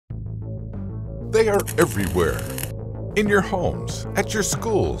They are everywhere. In your homes, at your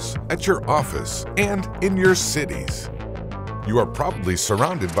schools, at your office, and in your cities. You are probably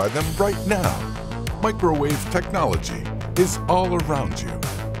surrounded by them right now. Microwave technology is all around you.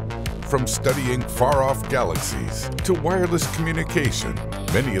 From studying far-off galaxies to wireless communication,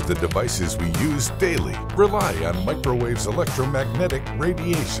 many of the devices we use daily rely on microwave's electromagnetic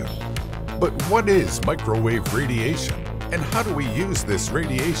radiation. But what is microwave radiation, and how do we use this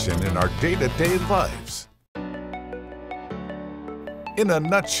radiation in our day-to-day lives? In a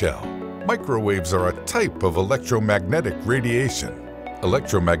nutshell, microwaves are a type of electromagnetic radiation.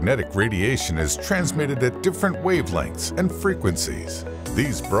 Electromagnetic radiation is transmitted at different wavelengths and frequencies.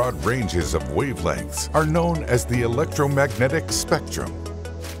 These broad ranges of wavelengths are known as the electromagnetic spectrum.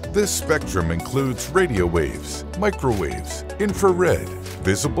 This spectrum includes radio waves, microwaves, infrared,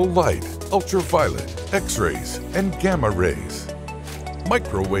 visible light, ultraviolet, X-rays, and gamma rays.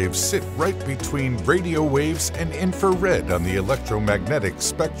 Microwaves sit right between radio waves and infrared on the electromagnetic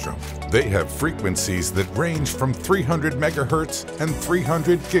spectrum. They have frequencies that range from 300 megahertz and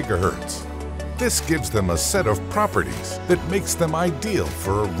 300 gigahertz. This gives them a set of properties that makes them ideal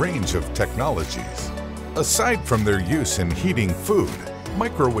for a range of technologies. Aside from their use in heating food,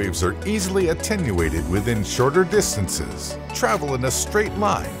 microwaves are easily attenuated within shorter distances, travel in a straight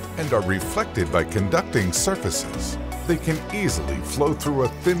line, and are reflected by conducting surfaces. They can easily flow through a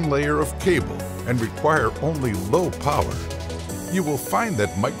thin layer of cable and require only low power. You will find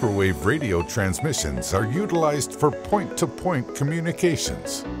that microwave radio transmissions are utilized for point-to-point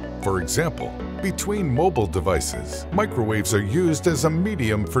communications. For example, between mobile devices, microwaves are used as a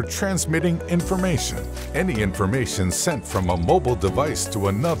medium for transmitting information. Any information sent from a mobile device to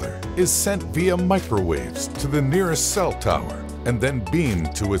another is sent via microwaves to the nearest cell tower and then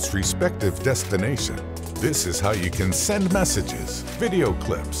beamed to its respective destination. This is how you can send messages, video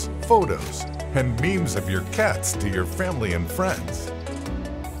clips, photos, and memes of your cats to your family and friends.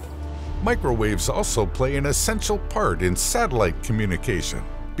 Microwaves also play an essential part in satellite communication.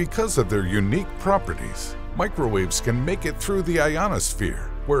 Because of their unique properties, microwaves can make it through the ionosphere,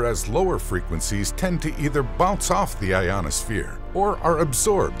 whereas lower frequencies tend to either bounce off the ionosphere or are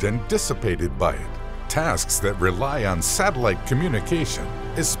absorbed and dissipated by it. Tasks that rely on satellite communication,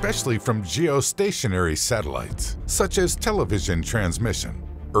 especially from geostationary satellites, such as television transmission,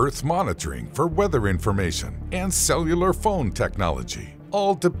 Earth monitoring for weather information, and cellular phone technology,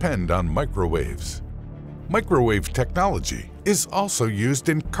 all depend on microwaves. Microwave technology is also used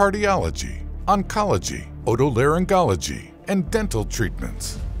in cardiology, oncology, otolaryngology, and dental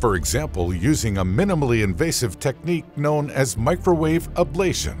treatments. For example, using a minimally invasive technique known as microwave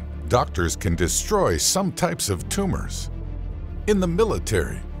ablation, doctors can destroy some types of tumors. In the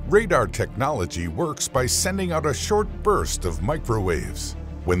military, radar technology works by sending out a short burst of microwaves.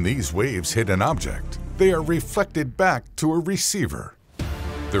 When these waves hit an object, they are reflected back to a receiver.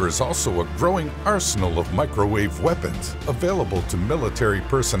 There is also a growing arsenal of microwave weapons available to military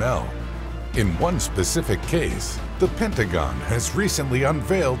personnel. In one specific case, the Pentagon has recently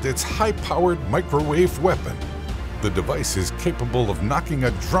unveiled its high-powered microwave weapon. The device is capable of knocking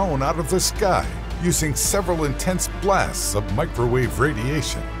a drone out of the sky using several intense blasts of microwave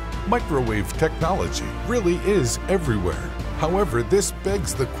radiation. Microwave technology really is everywhere. However, this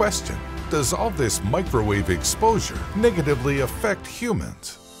begs the question, does all this microwave exposure negatively affect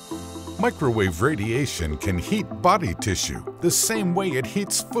humans? Microwave radiation can heat body tissue the same way it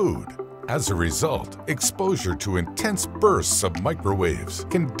heats food. As a result, exposure to intense bursts of microwaves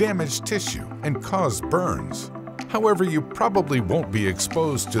can damage tissue and cause burns. However, you probably won't be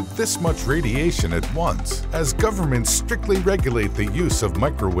exposed to this much radiation at once, as governments strictly regulate the use of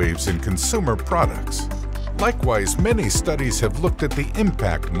microwaves in consumer products. Likewise, many studies have looked at the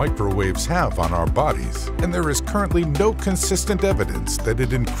impact microwaves have on our bodies, and there is currently no consistent evidence that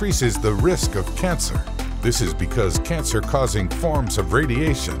it increases the risk of cancer. This is because cancer-causing forms of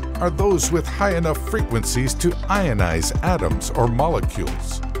radiation are those with high enough frequencies to ionize atoms or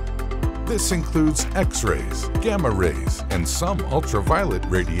molecules. This includes X-rays, gamma rays, and some ultraviolet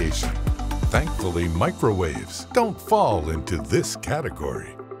radiation. Thankfully, microwaves don't fall into this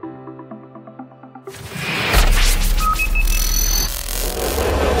category.